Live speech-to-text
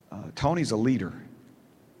Tony's a leader.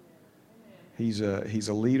 He's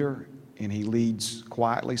a leader, and he leads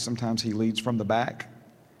quietly. Sometimes he leads from the back,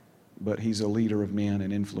 but he's a leader of men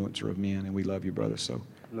and influencer of men, and we love you, brother. So,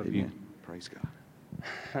 love amen. You. Praise God.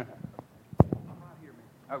 Oh,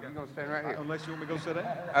 you're going to stand right here? Unless you want me to go sit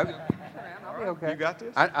down. I'll be okay. You got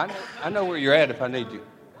this? I know where you're at if I need you.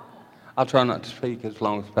 I'll try not to speak as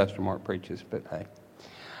long as Pastor Mark preaches, but hey.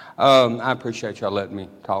 I appreciate y'all letting me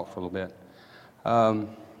talk for a little bit.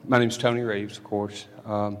 My name's Tony Reeves, of course.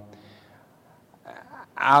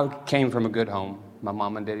 I came from a good home. My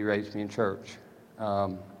mom and daddy raised me in church. I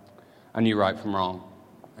knew right from wrong,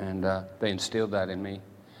 and they instilled that in me.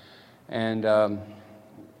 And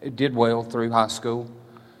it did well through high school.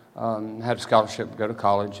 Had a scholarship to go to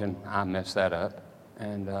college, and I messed that up.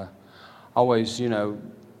 And always,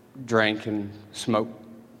 drank and smoked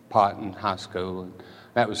pot in high school. And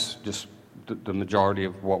that was just the majority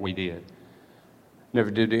of what we did. Never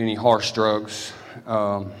did any harsh drugs.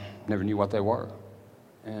 Never knew what they were.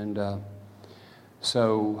 And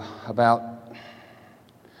so about,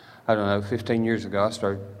 15 years ago, I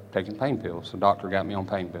started taking pain pills. The doctor got me on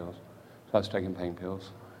pain pills. So I was taking pain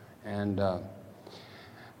pills. And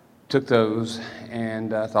took those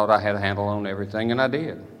and thought I had a handle on everything, and I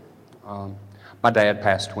did. My dad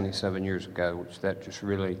passed 27 years ago, which that just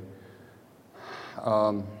really,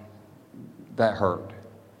 that hurt.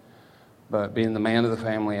 But being the man of the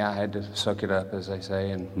family, I had to suck it up, as they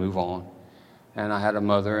say, and move on. And I had a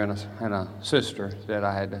mother and a sister that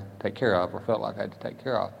I had to take care of, or felt like I had to take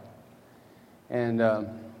care of. And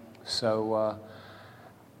so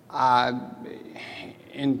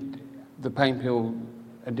the pain pill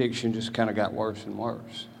addiction just kind of got worse and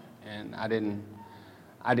worse. And I didn't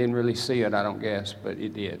really see it, I don't guess, but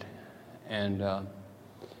it did. And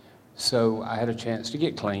so I had a chance to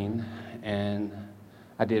get clean, and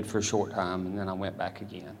I did for a short time, and then I went back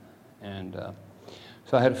again. And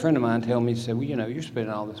so I had a friend of mine tell me, he said, well, you're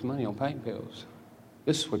spending all this money on pain pills.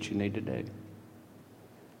 This is what you need to do.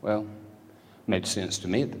 Well, it made sense to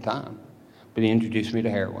me at the time, but he introduced me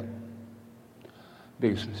to heroin.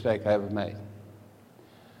 Biggest mistake I ever made.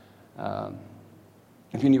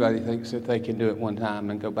 If anybody thinks that they can do it one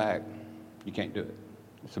time and go back, you can't do it.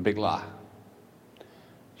 It's a big lie.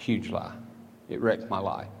 Huge lie. It wrecked my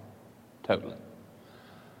life, totally.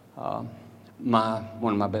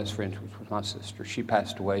 One of my best friends was with my sister. She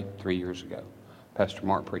passed away 3 years ago. Pastor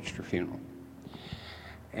Mark preached her funeral.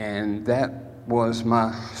 And that was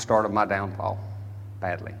my start of my downfall,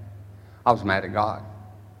 badly. I was mad at God.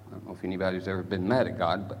 I don't know if anybody's ever been mad at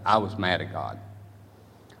God, but I was mad at God.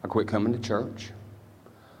 I quit coming to church.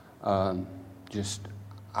 I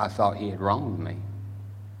thought he had wronged me.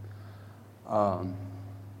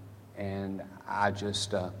 And I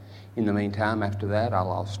just, in the meantime, after that, I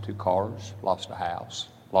lost 2 cars, lost a house,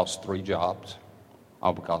 lost 3 jobs,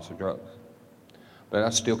 all because of drugs. But I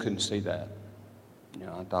still couldn't see that.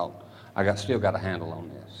 I thought, still got a handle on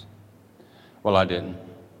this. Well, I didn't.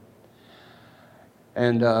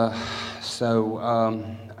 And so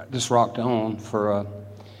I just rocked on for,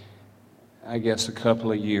 I guess, a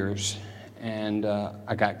couple of years. And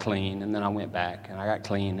I got clean, and then I went back. And I got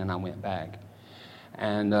clean, and I went back.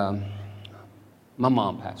 And my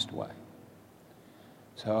mom passed away.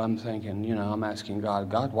 So I'm thinking, I'm asking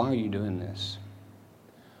God, why are you doing this?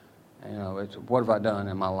 What have I done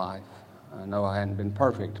in my life? I know I hadn't been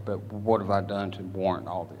perfect, but what have I done to warrant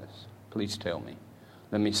all this? Please tell me.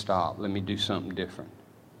 Let me stop. Let me do something different.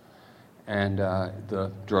 And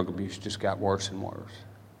the drug abuse just got worse and worse.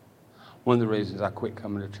 One of the reasons I quit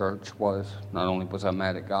coming to church was, not only was I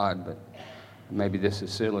mad at God, but maybe this is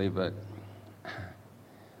silly, but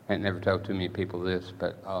I ain't never told too many people this,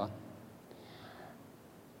 but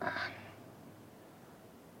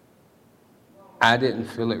I didn't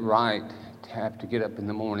feel it right to have to get up in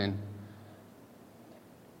the morning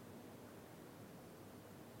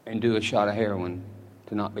and do a shot of heroin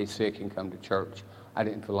to not be sick and come to church. I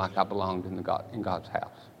didn't feel like I belonged in God's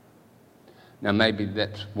house. Now, maybe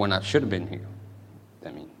that's when I should have been here.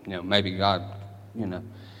 I mean, maybe God,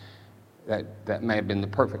 that may have been the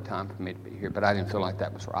perfect time for me to be here, but I didn't feel like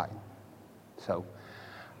that was right. So,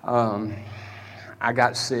 I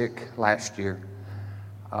got sick last year,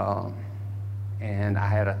 and I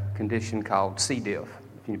had a condition called C. diff.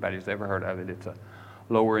 If anybody's ever heard of it, it's a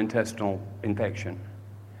lower intestinal infection.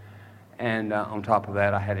 And on top of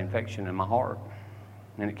that, I had infection in my heart,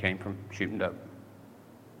 and it came from shooting dope.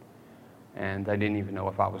 And they didn't even know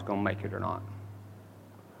if I was going to make it or not.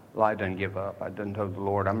 Well, I didn't give up. I done told the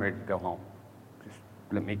Lord, I'm ready to go home. Just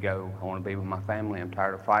let me go. I want to be with my family. I'm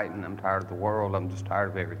tired of fighting. I'm tired of the world. I'm just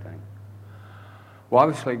tired of everything. Well,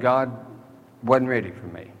 obviously, God wasn't ready for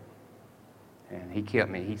me. And he kept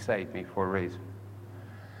me. He saved me for a reason.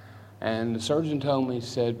 And the surgeon told me, he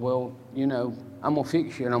said, well, you know, I'm going to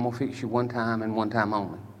fix you, and I'm going to fix you one time and one time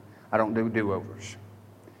only. I don't do do-overs.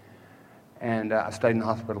 And I stayed in the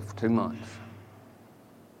hospital for 2 months.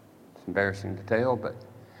 It's embarrassing to tell, but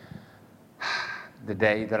the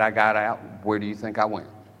day that I got out, where do you think I went?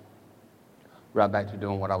 Right back to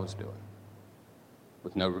doing what I was doing,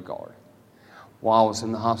 with no regard. While I was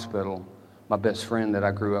in the hospital, my best friend that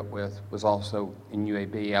I grew up with was also in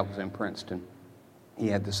UAB. I was in Princeton. He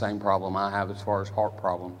had the same problem I have as far as heart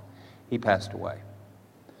problem. He passed away.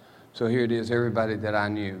 So here it is, everybody that I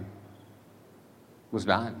knew was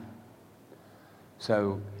dying.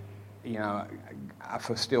 So, you know, I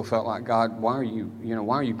still felt like, God, why are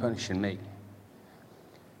you punishing me?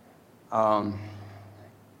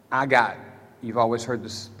 You've always heard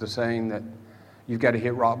the saying that you've got to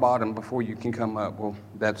hit rock bottom before you can come up. Well,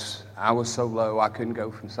 I was so low, I couldn't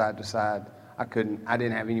go from side to side. I didn't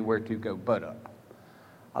have anywhere to go but up.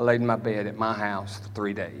 I laid in my bed at my house for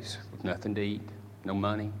 3 days with nothing to eat, no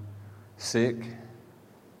money, sick.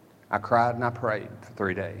 I cried and I prayed for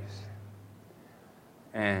 3 days.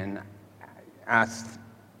 And I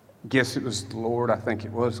guess it was the Lord, I think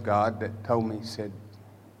it was God, that told me, said,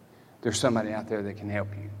 there's somebody out there that can help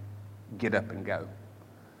you. Get up and go.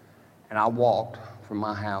 And I walked from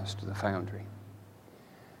my house to the foundry.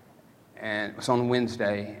 And it was on a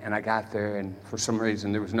Wednesday, and I got there, and for some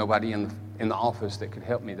reason there was nobody in the office that could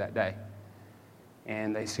help me that day.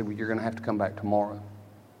 And they said, well, you're going to have to come back tomorrow.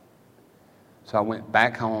 So I went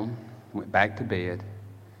back home, went back to bed,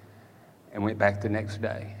 and went back the next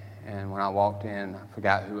day. And when I walked in, I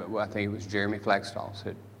forgot who it was. I think it was Jeremy Flagstall.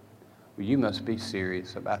 Said, well, you must be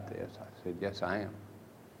serious about this. I said, yes, I am.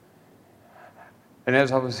 And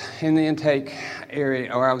as I was in the intake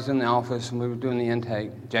area, or I was in the office and we were doing the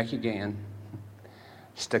intake, Jackie Gann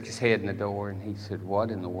stuck his head in the door and he said,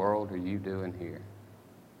 what in the world are you doing here?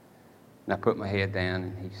 And I put my head down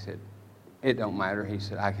and he said, it don't matter. He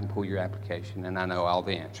said, I can pull your application and I know all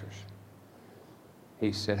the answers.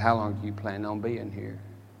 He said, how long do you plan on being here?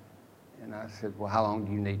 And I said, well, how long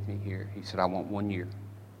do you need me here? He said, I want 1 year.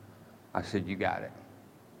 I said, you got it.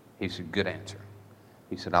 He said, good answer.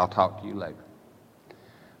 He said, I'll talk to you later.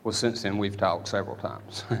 Well, since then, we've talked several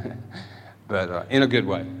times. But in a good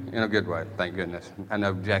way, thank goodness. I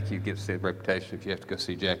know Jackie gets the reputation, if you have to go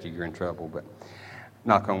see Jackie, you're in trouble. But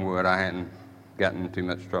knock on wood, I hadn't gotten in too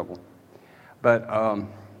much trouble. But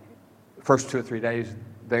first 2 or 3 days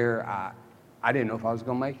there, I didn't know if I was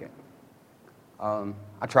going to make it.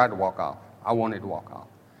 I tried to walk off. I wanted to walk off.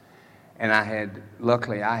 And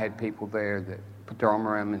luckily, I had people there that put their arm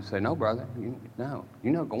around me and say, no, brother, you're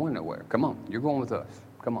not going nowhere. Come on, you're going with us.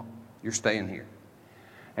 Come on, you're staying here.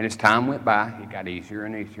 And as time went by, it got easier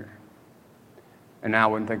and easier. And now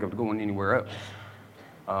I wouldn't think of going anywhere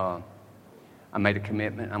else. I made a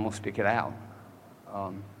commitment. I'm going to stick it out.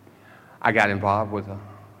 I got involved with a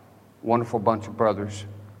wonderful bunch of brothers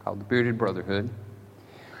called the Bearded Brotherhood.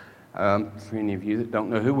 For any of you that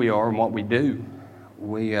don't know who we are and what we do,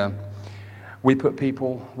 we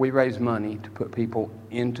raise money to put people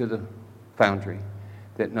into the foundry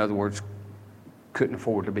that, in other words, couldn't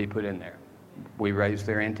afford to be put in there. We raise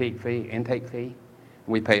their intake fee, and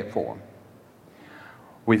we pay it for them.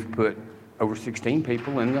 We've put over 16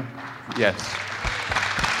 people in the, yes.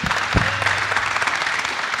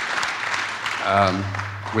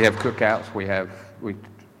 We have cookouts, we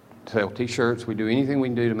sell T-shirts, we do anything we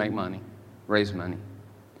can do to make money, raise money.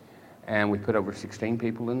 And we put over 16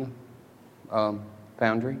 people in the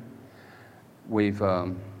foundry. We've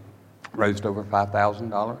raised over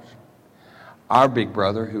 $5,000. Our big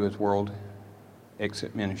brother, who is World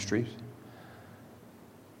Exit Ministries,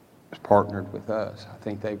 has partnered with us. I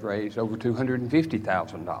think they've raised over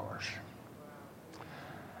 $250,000.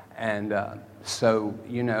 And so,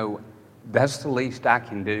 you know, that's the least I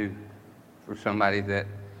can do for somebody that,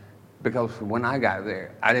 because when I got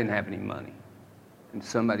there, I didn't have any money. And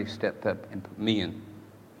somebody stepped up and put me in,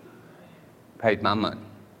 paid my money.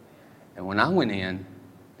 And when I went in,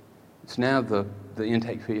 it's now the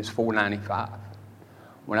intake fee is $495.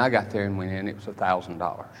 When I got there and went in, it was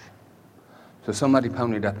 $1,000. So somebody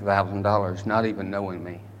ponied up $1,000, not even knowing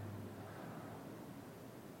me.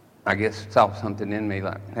 I guess saw something in me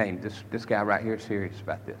like, hey, this guy right here is serious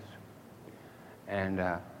about this. And,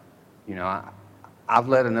 you know, I've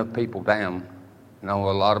let enough people down, and I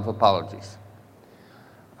owe a lot of apologies.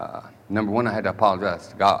 Number one, I had to apologize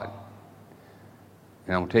to God.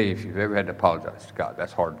 And I'm going to tell you, if you've ever had to apologize to God,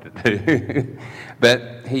 that's hard to do.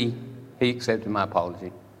 But he accepted my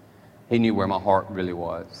apology. He knew where my heart really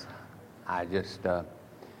was. I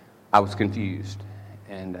was confused.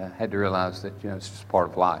 and had to realize that, it's just part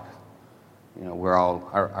of life. We're all,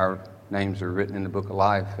 our names are written in the book of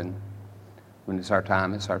life, and when it's our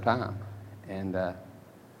time, it's our time. And,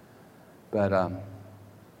 but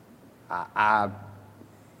I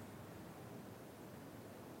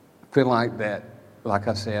feel like that, like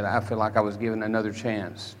I said, I feel like I was given another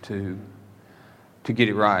chance to get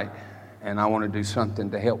it right, and I want to do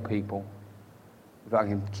something to help people. If I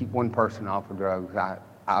can keep one person off of drugs,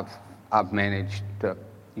 I've managed to,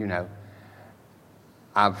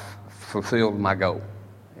 I've fulfilled my goal.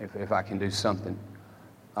 If I can do something,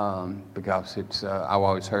 because it's I've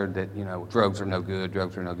always heard that drugs are no good.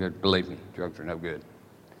 Drugs are no good. Believe me, drugs are no good.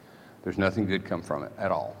 There's nothing good come from it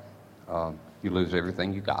at all. You lose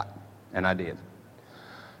everything you got, and I did.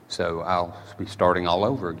 So I'll be starting all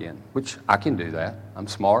over again, which I can do that. I'm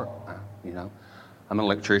smart, I'm an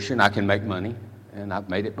electrician. I can make money, and I've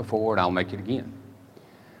made it before, and I'll make it again.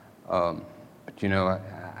 But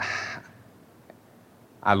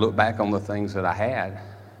I look back on the things that I had,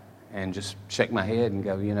 and just shake my head and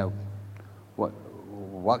go,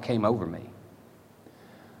 what came over me?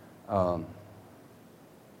 I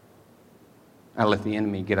let the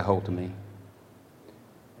enemy get a hold of me,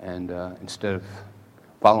 and instead of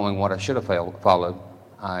following what I should have followed,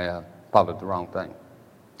 I followed the wrong thing.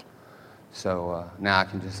 So now I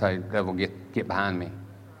can just say, devil, get behind me,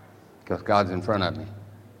 because God's in front of me,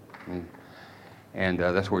 and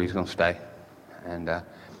that's where he's going to stay. And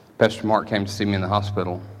Pastor Mark came to see me in the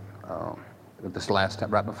hospital this last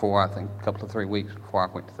time, right before, I think, a couple of 3 weeks before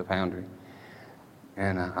I went to the Foundry.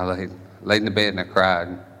 And I laid in the bed and I cried.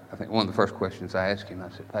 I think one of the first questions I asked him, I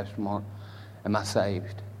said, Pastor Mark, am I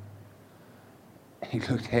saved? He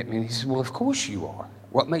looked at me and he said, well, of course you are.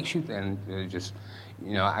 What makes you then? Just,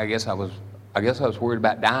 I guess I was worried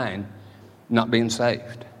about dying, not being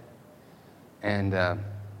saved. And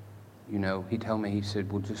he told me, he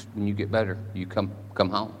said, well, just when you get better, you come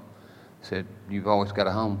home. He said, you've always got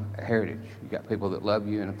a home, a heritage. You got people that love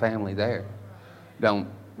you and a family there. Don't,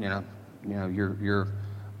 your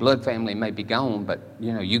blood family may be gone, but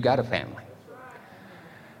you got a family.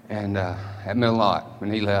 And that meant a lot.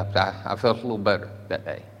 When he left, I felt a little better that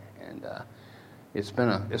day. And it's been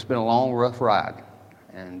a long, rough ride,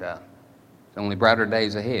 and there's only brighter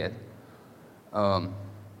days ahead.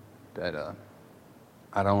 That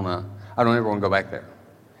I don't ever want to go back there.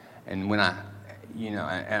 And when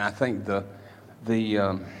and I think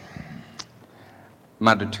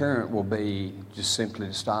my deterrent will be just simply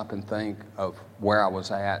to stop and think of where I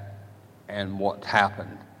was at and what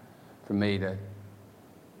happened for me to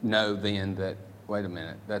know then that, wait a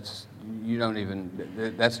minute, that's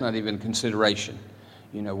not even consideration.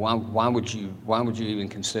 Why would you even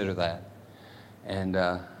consider that? And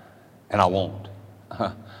I won't.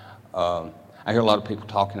 I hear a lot of people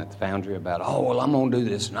talking at the Foundry about, oh, well, I'm going to do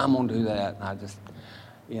this and I'm going to do that. And I just,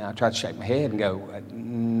 I try to shake my head and go,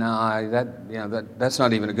 no, that's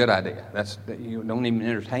not even a good idea. You don't even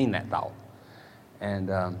entertain that thought.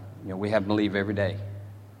 And, we have to leave every day.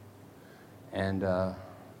 And I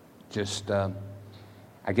guess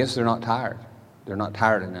they're not tired. They're not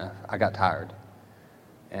tired enough. I got tired.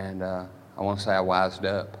 And I want to say I wised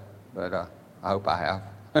up, but I hope I have.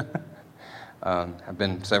 I've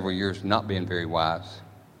been several years not being very wise,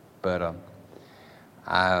 but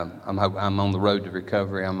I'm on the road to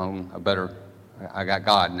recovery. I got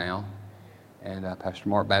God now, and Pastor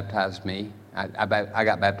Mark baptized me. I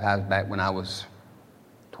got baptized back when I was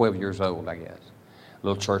 12 years old, I guess. A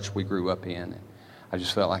little church we grew up in. And I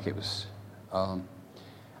just felt like it was, I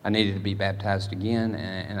needed to be baptized again,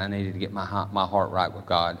 and I needed to get my heart right with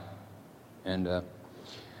God. And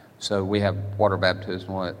so we have water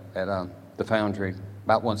baptism at the Foundry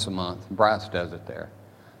about once a month. Bryce does it there.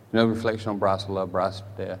 No reflection on Bryce. I love Bryce to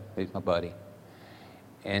death. He's my buddy.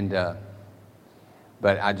 And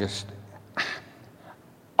but I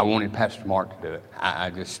wanted Pastor Mark to do it. I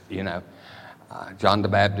just, John the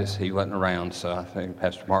Baptist, he wasn't around, so I think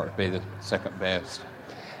Pastor Mark would be the second best.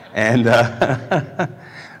 And I'll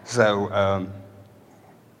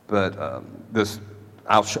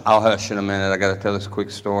hush in a minute. I got to tell this quick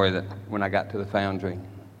story that when I got to the Foundry,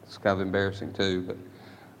 it's kind of embarrassing too, but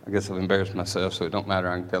I guess I've embarrassed myself, so it don't matter.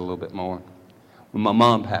 I can tell a little bit more. When my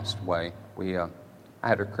mom passed away, I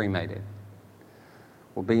had her cremated.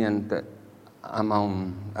 Well, being that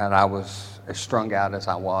I was as strung out as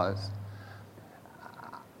I was,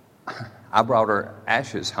 I brought her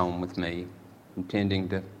ashes home with me, intending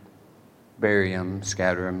to bury them,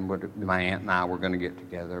 scatter them. My aunt and I were going to get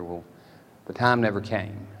together. Well, the time never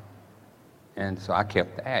came, and so I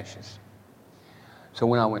kept the ashes. So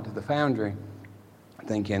when I went to the Foundry,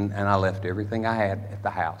 thinking, and I left everything I had at the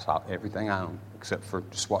house, everything I owned, except for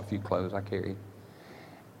just what few clothes I carried.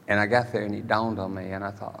 And I got there, and it dawned on me, and I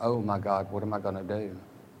thought, oh, my God, what am I going to do?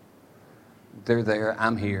 They're there,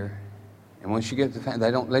 I'm here. And once you get to the family, they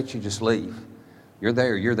don't let you just leave. You're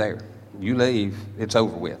there, you're there. You leave, it's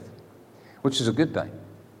over with, which is a good thing.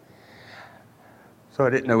 So I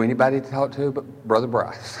didn't know anybody to talk to but Brother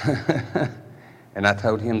Bryce. And I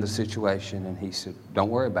told him the situation, and he said, don't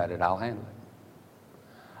worry about it, I'll handle it.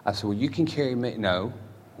 I said, well, you can carry me. No.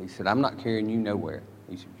 He said, I'm not carrying you nowhere.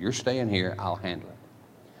 He said, you're staying here, I'll handle it.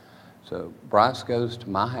 So Bryce goes to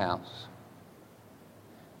my house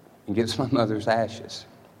and gets my mother's ashes.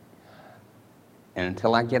 And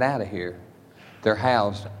until I get out of here, they're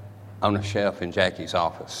housed on a shelf in Jackie's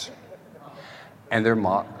office. And they're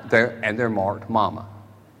marked Mama.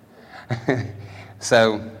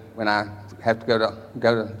 So when I have to go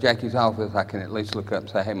to Jackie's office, I can at least look up and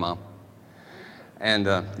say, hey, Mom. And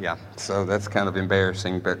yeah, so that's kind of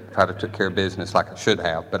embarrassing, but I'd have took care of business like I should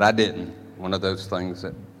have, but I didn't. One of those things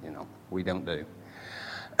that, we don't do.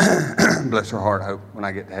 Bless her heart, I hope when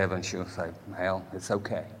I get to heaven she'll say, Hal, it's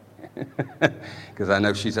okay. Because I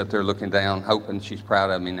know she's up there looking down, hoping she's proud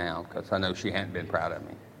of me now, because I know she hadn't been proud of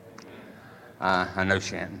me. I know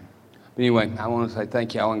she hadn't. But anyway, I want to say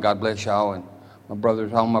thank y'all, and God bless y'all, and my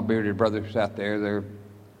brothers, all my bearded brothers out there,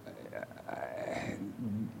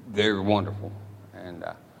 they're wonderful. And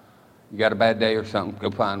you got a bad day or something,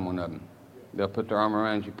 go find one of them. They'll put their arm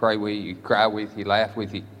around you, pray with you, cry with you, laugh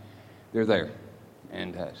with you. They're there.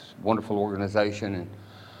 And it's a wonderful organization. And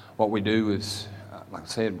what we do is, like I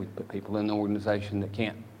said, we put people in the organization that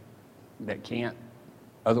can't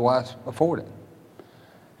otherwise afford it.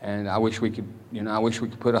 And I wish we could,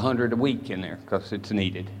 put 100 a week in there because it's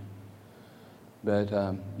needed. But,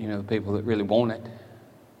 people that really want it,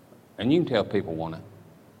 and you can tell people want it.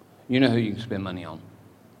 You know who you can spend money on.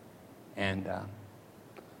 And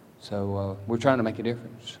so we're trying to make a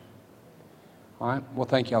difference. All right? Well,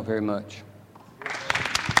 thank y'all very much.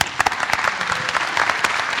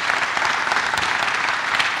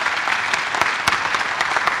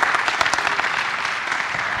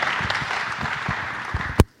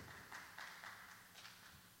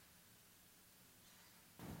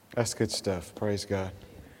 That's good stuff. Praise God.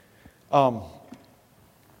 I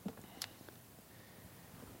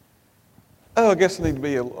guess I need to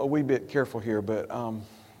be a wee bit careful here, but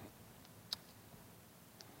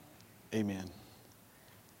amen.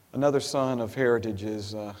 Another son of Heritage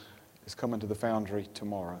is coming to the foundry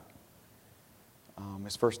tomorrow.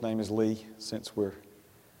 His first name is Lee. Since we're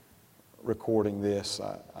recording this,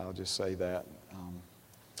 I'll just say that.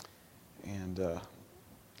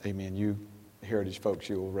 Amen. You Heritage folks,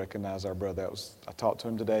 you will recognize our brother. I talked to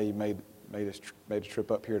him today. He made a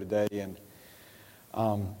trip up here today, and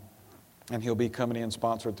he'll be coming in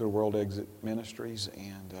sponsored through World Exit Ministries.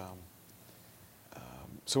 And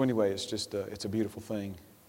so anyway, it's just it's a beautiful thing.